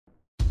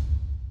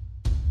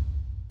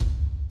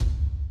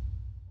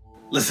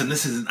Listen,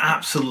 this is an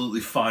absolutely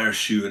fire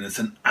shoe and it's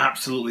an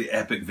absolutely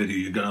epic video.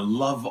 You're going to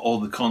love all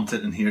the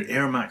content in here.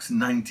 Air Max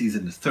 90s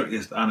in the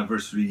 30th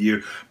anniversary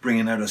year,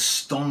 bringing out a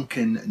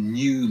stonking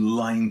new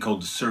line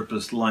called the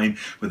Surplus line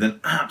with an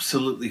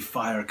absolutely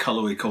fire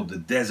colorway called the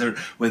Desert,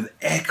 with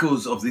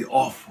echoes of the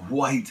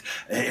off-white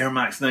Air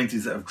Max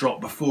 90s that have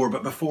dropped before.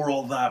 But before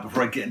all that,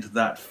 before I get into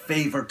that,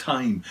 Favor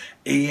Time,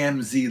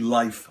 AMZ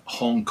Life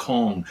Hong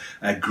Kong,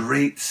 a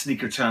great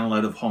sneaker channel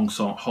out of Hong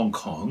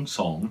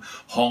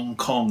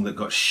Kong that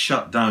got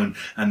shut down,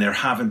 and they're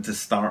having to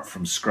start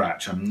from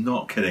scratch. I'm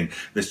not kidding.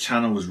 This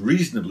channel was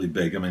reasonably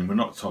big. I mean, we're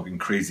not talking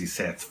crazy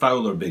Seth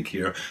Fowler big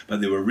here, but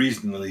they were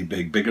reasonably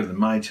big, bigger than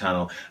my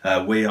channel,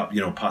 way up,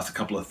 you know, past a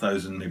couple of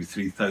thousand, maybe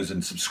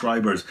 3,000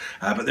 subscribers.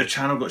 But their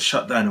channel got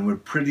shut down, and we're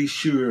pretty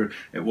sure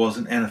it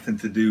wasn't anything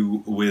to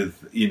do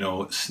with, you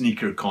know,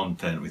 sneaker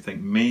content. We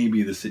think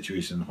maybe the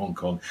situation in Hong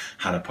Kong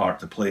had a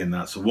part to play in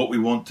that. So what we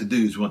want to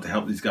do is we want to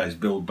help these guys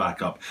build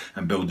back up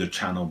and build their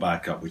channel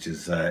back up, which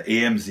is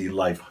AMZ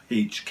Life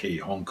HK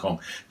Hong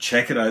Kong.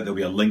 Check it out. There'll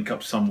be a link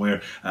up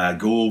somewhere.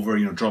 Go over,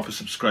 you know, drop a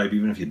subscribe,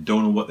 even if you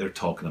don't know what they're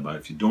talking about.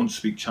 If you don't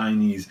speak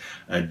Chinese,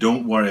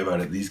 don't worry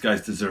about it. These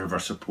guys deserve our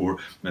support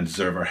and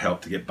deserve our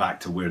help to get back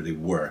to where they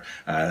were.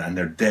 And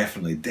they're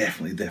definitely,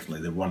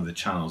 they're one of the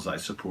channels that I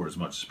support as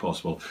much as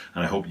possible,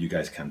 and I hope you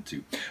guys can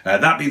too.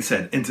 That being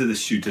said, into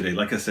this shoe today.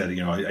 Like I said,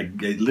 you know, I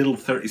get little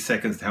 30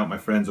 seconds to help my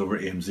friends over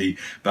at AMZ,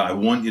 but I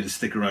want you to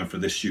stick around for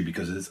this shoe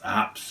because it's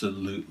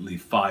absolutely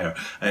fire.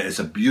 It's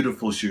a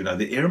beautiful shoe. Now,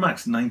 the Air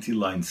Max 90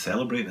 line,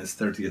 celebrating its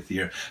 30th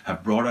year,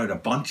 have brought out a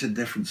bunch of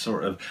different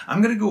sort of,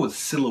 I'm going to go with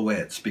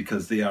silhouettes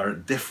because they are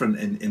different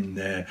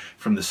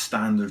from the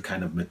standard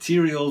kind of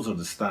materials or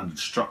the standard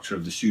structure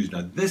of the shoes.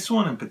 Now, this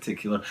one in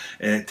particular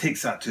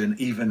takes that to an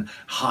even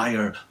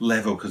higher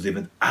level because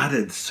they've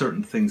added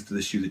certain things to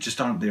the shoe that just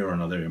aren't there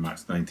on other Air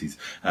Max 90s.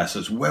 So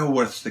it's well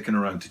worth sticking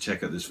around to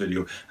check out this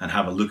video and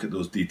have a look at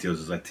those details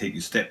as I take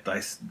you step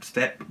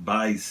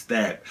by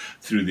step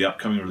through the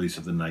upcoming release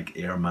of the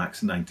Nike Air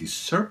Max 90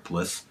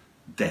 Surplus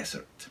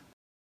Desert.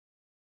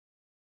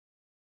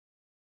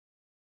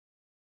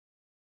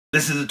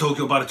 This is the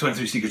Tokyo Bada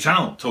 23 Sneaker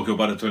Channel. Tokyo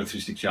Bada 23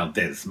 Sneaker Channel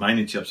desu.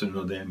 Mainichi upside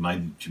no de,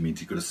 mainichi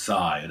minchi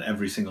kudasai. And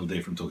every single day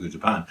from Tokyo,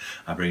 Japan,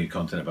 I bring you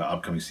content about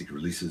upcoming sneaker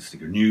releases,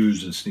 sneaker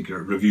news, and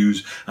sneaker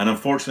reviews. And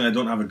unfortunately, I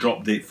don't have a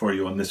drop date for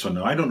you on this one.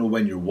 Now, I don't know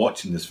when you're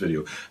watching this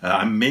video.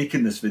 I'm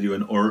making this video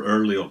in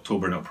early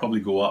October, and it'll probably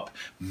go up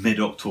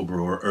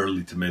mid-October or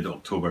early to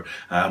mid-October.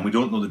 And we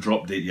don't know the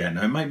drop date yet.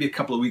 Now, it might be a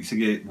couple of weeks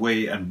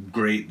away, and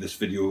great, this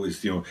video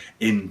is, you know,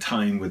 in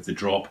time with the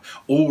drop.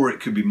 Or it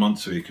could be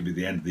months away, it could be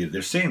the end of the year.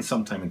 They're saying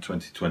sometime in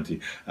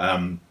 2020.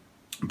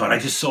 But I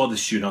just saw this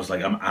shoe and I was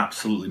like, I'm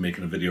absolutely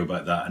making a video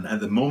about that. And at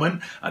the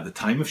moment, at the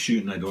time of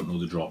shooting, I don't know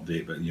the drop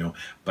date, but you know,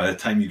 by the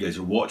time you guys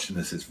are watching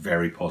this, it's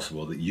very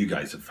possible that you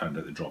guys have found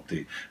out the drop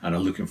date and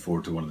are looking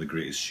forward to one of the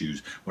greatest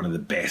shoes, one of the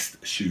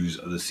best shoes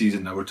of the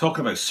season. Now, we're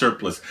talking about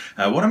Surplus.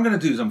 What I'm going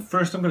to do is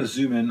first I'm going to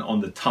zoom in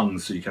on the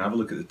tongues so you can have a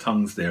look at the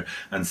tongues there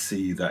and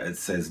see that it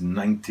says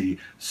 90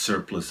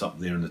 Surplus up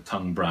there in the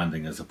tongue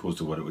branding as opposed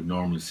to what it would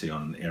normally say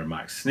on an Air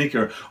Max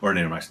sneaker or an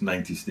Air Max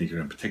 90 sneaker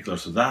in particular.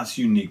 So that's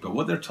unique. But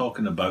what they're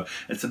talking about,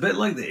 it's a bit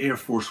like the Air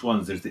Force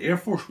Ones. There's the Air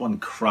Force One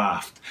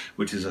Craft,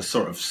 which is a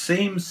sort of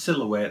same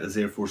silhouette as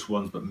Air Force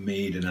Ones but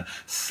made in a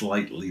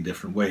slightly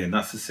different way, and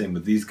that's the same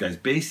with these guys.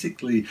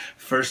 Basically,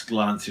 first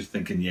glance you're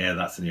thinking, yeah,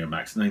 that's an Air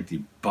Max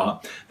 90,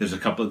 but there's a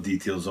couple of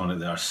details on it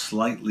that are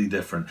slightly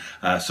different.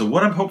 So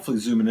what I'm hopefully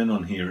zooming in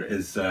on here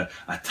is a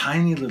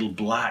tiny little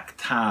black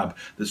tab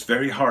that's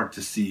very hard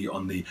to see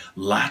on the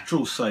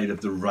lateral side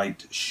of the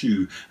right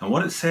shoe, and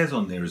what it says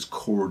on there is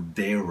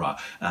Cordera,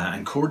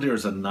 and Cordera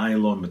is a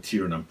nylon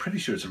material, and I'm pretty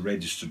sure it's a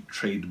registered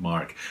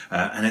trademark,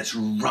 and it's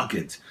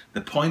rugged.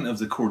 The point of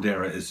the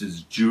Cordera is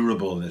it's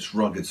durable and it's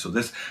rugged. So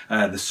this,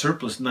 the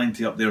Surplus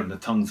 90 up there on the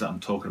tongues that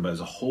I'm talking about, is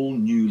a whole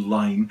new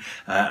line,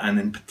 and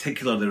in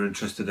particular they're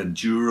interested in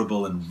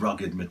durable and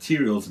rugged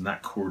materials, and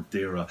that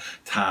Cordera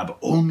tab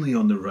only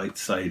on the right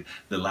side,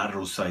 the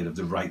lateral side of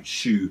the right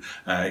shoe,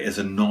 is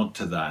a nod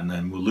to that. And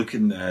then we'll look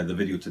in the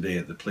video today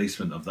at the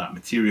placement of that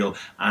material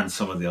and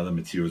some of the other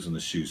materials on the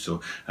shoe.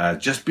 So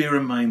just bear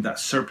in mind that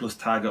Surplus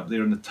tag up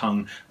there on the tongue,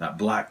 that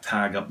black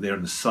tag up there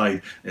on the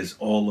side, is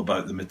all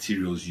about the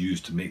materials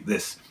used to make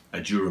this a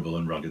durable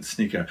and rugged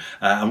sneaker.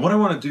 And what I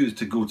want to do is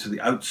to go to the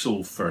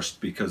outsole first,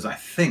 because I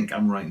think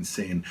I'm right in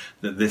saying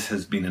that this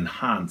has been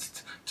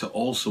enhanced to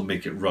also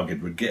make it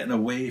rugged. We're getting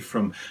away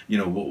from, you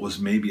know, what was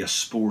maybe a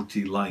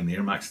sporty line. The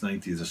Air Max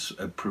 90 is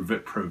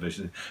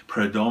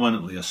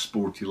predominantly a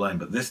sporty line,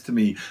 but this to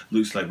me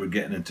looks like we're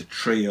getting into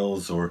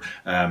trails or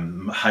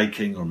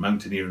hiking or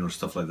mountaineering or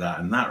stuff like that.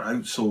 And that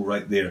outsole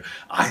right there,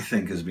 I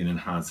think, has been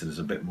enhanced and is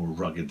a bit more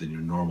rugged than your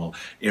normal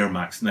Air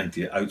Max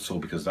 90 outsole,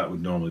 because that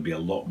would normally be a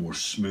lot more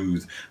smooth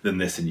smooth than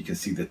this, and you can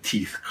see the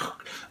teeth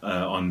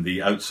on the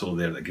outsole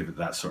there that give it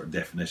that sort of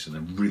definition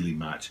and really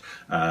match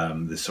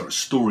the sort of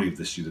story of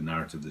this shoe, the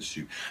narrative of this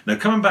shoe. Now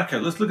coming back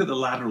out, let's look at the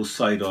lateral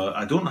side.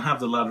 I don't have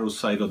the lateral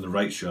side on the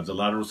right shoe, I have the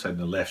lateral side on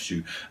the left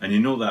shoe, and you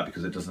know that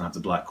because it doesn't have the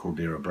black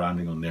Cordera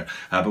branding on there.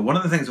 But one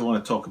of the things I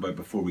want to talk about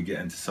before we get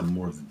into some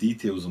more of the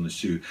details on the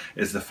shoe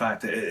is the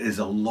fact that it is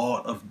a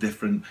lot of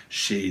different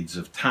shades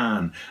of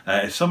tan.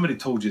 If somebody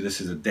told you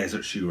this is a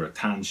desert shoe or a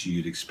tan shoe,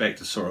 you'd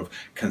expect a sort of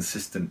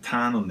consistent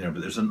tan on there,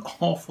 but there's an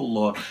awful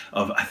lot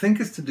of, I think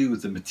it's to do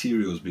with the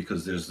materials,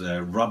 because there's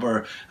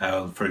rubber,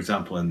 for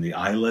example, in the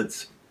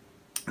eyelets.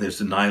 There's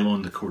the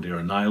nylon, the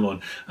Cordera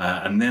nylon,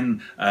 and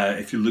then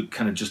if you look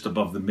kind of just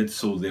above the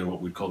midsole there,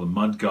 what we call the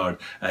mud guard,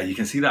 you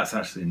can see that's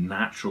actually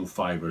natural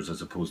fibers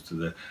as opposed to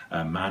the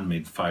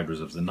man-made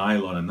fibers of the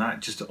nylon, and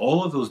that just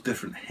all of those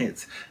different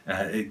hits,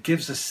 it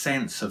gives a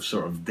sense of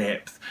sort of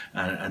depth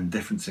and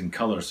difference in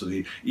colour. So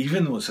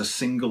even though it's a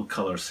single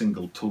colour,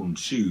 single tone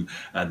shoe,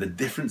 the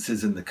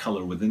differences in the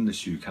colour within the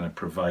shoe kind of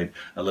provide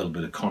a little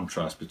bit of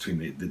contrast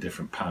between the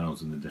different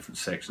panels and the different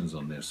sections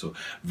on there. So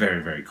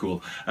very, very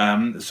cool.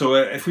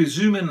 If we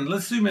zoom in,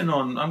 let's zoom in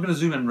on, I'm going to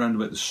zoom in around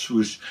about the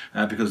swoosh,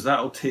 because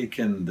that'll take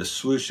in the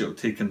swoosh, it'll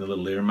take in the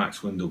little Air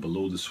Max window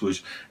below the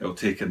swoosh, it'll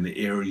take in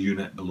the air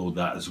unit below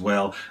that as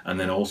well, and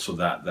then also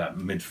that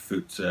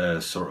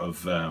midfoot sort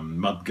of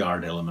mud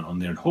guard element on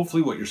there. And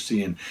hopefully what you're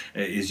seeing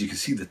is you can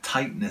see the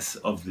tightness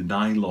of the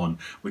nylon,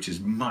 which is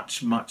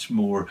much, much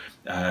more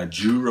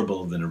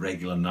durable than a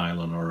regular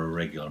nylon or a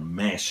regular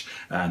mesh,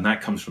 and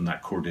that comes from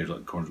that Cordera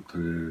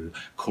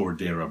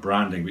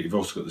branding. But you've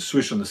also got the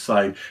swoosh on the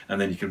side, and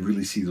then you can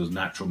really see those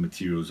natural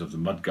materials of the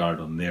mudguard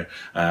on there,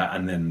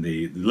 and then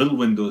the little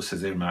window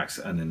says Air Max,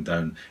 and then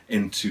down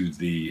into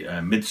the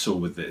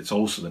midsole with it's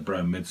also the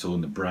brown midsole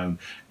and the brown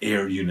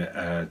air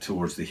unit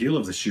towards the heel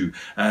of the shoe.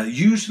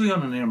 Usually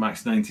on an Air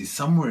Max 90,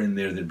 somewhere in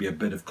there there'd be a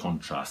bit of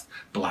contrast,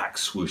 black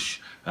swoosh,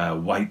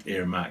 white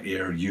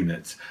air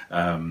units.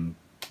 I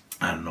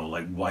don't know,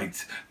 like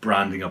white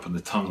branding up on the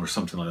tongue or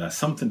something like that,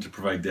 something to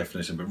provide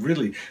definition. But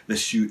really,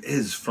 this shoe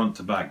is front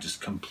to back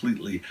just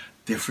completely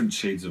different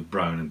shades of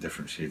brown and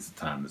different shades of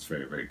tan. That's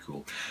very, very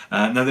cool.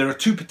 Now there are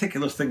two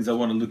particular things I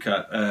want to look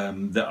at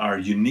that are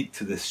unique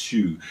to this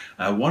shoe.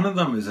 One of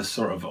them is a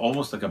sort of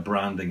almost like a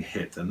branding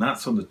hit, and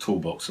that's on the toe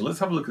box. So let's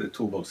have a look at the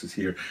toe boxes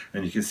here,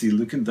 and you can see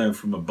looking down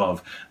from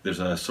above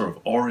there's a sort of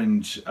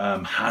orange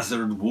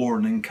hazard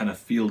warning kind of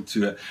feel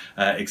to it,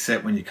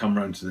 except when you come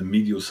around to the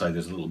medial side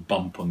there's a little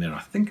bump on there, and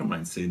I think I'm right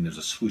in saying there's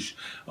a swoosh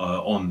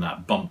on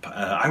that bump.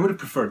 I would have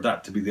preferred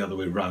that to be the other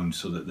way around,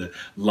 so that the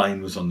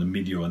line was on the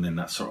medial and then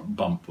that sort of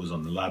bump was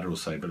on the lateral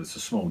side, but it's a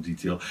small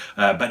detail,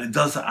 but it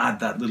does add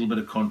that little bit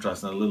of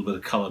contrast and a little bit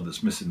of colour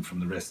that's missing from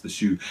the rest of the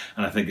shoe,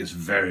 and I think it's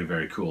very,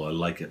 very cool. I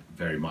like it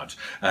very much.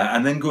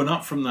 And then going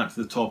up from that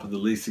to the top of the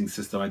lacing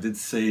system, I did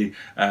say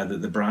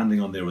that the branding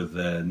on there with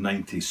the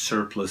 90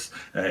 surplus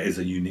is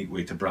a unique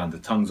way to brand the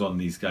tongues on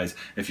these guys.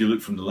 If you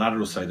look from the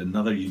lateral side,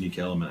 another unique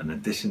element in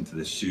addition to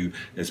this shoe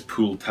is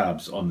pull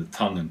tabs on the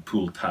tongue and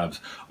pull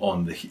tabs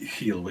on the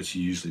heel, which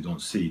you usually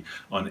don't see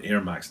on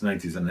Air Max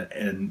 90s,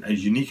 and a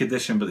unique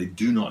addition, but they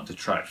do not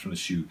detract from the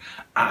shoe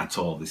at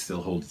all. They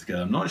still hold it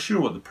together. I'm not sure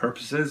what the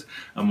purpose is.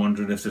 I'm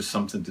wondering if there's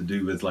something to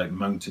do with like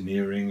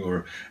mountaineering,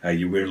 or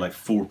you wear like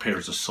 4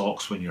 pairs of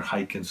socks when you're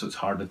hiking, so it's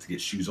harder to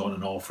get shoes on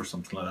and off or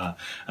something like that.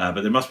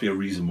 But there must be a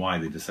reason why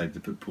they decided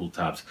to put pull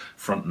tabs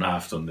front and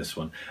aft on this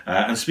one.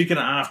 And speaking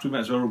of aft, we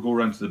might as well go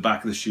around to the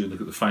back of the shoe and look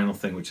at the final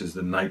thing, which is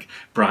the Nike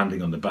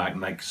branding on the back,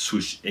 Nike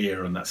swoosh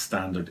Air on that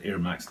standard Air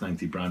Max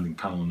 90 branding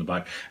panel on the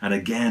back. And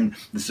again,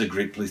 this is a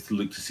great place to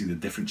look to see the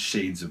different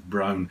shades of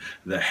brown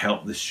that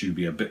help this shoe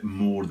be a bit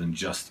more than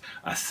just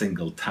a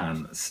single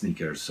tan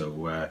sneaker. So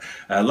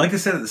like I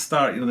said at the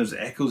start, you know, there's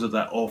echoes of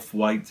that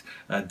off-white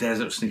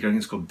desert sneaker. I think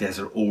it's called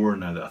Desert Ore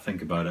now that I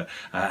think about it,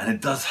 and it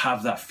does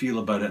have that feel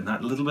about it, and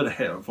that little bit of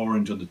hit of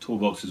orange on the toe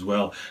box as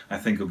well, I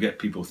think will get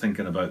people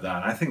thinking about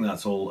that. I think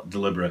that's all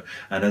deliberate.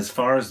 And as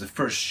far as the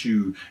first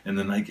shoe in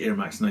the Nike Air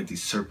Max 90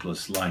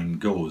 surplus line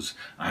goes,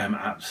 I am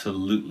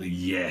absolutely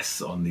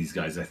yes on these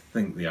guys. I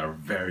think they are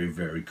very,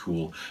 very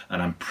cool,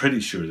 and I'm pretty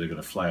sure they're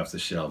going to fly off the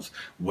shelves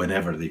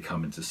whenever they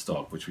come into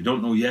stock, which we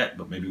don't know yet,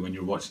 but maybe when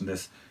you're watching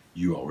this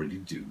you already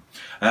do.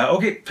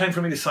 Okay, time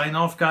for me to sign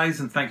off,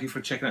 guys, and thank you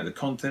for checking out the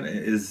content.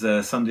 It is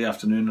Sunday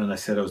afternoon, and I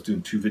said I was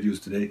doing 2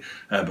 videos today.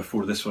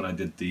 Before this one I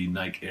did the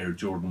Nike Air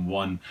Jordan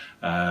 1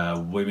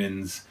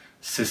 women's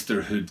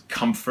sisterhood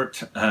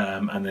comfort,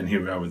 and then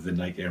here we are with the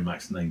Nike Air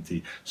Max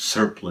 90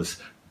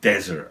 surplus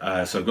desert.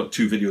 So I've got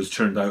 2 videos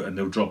churned out, and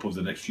they'll drop over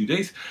the next few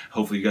days.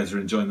 Hopefully you guys are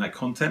enjoying that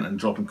content, and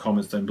dropping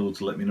comments down below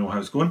to let me know how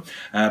it's going.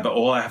 But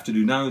all I have to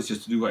do now is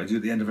just to do what I do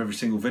at the end of every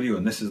single video,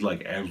 and this is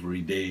like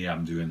every day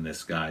I'm doing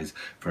this, guys,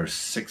 for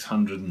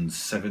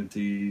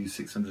 670,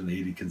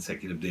 680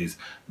 consecutive days,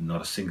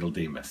 not a single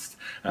day missed.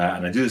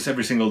 And I do this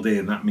every single day,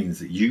 and that means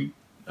that you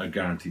are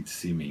guaranteed to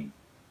see me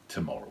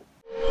tomorrow.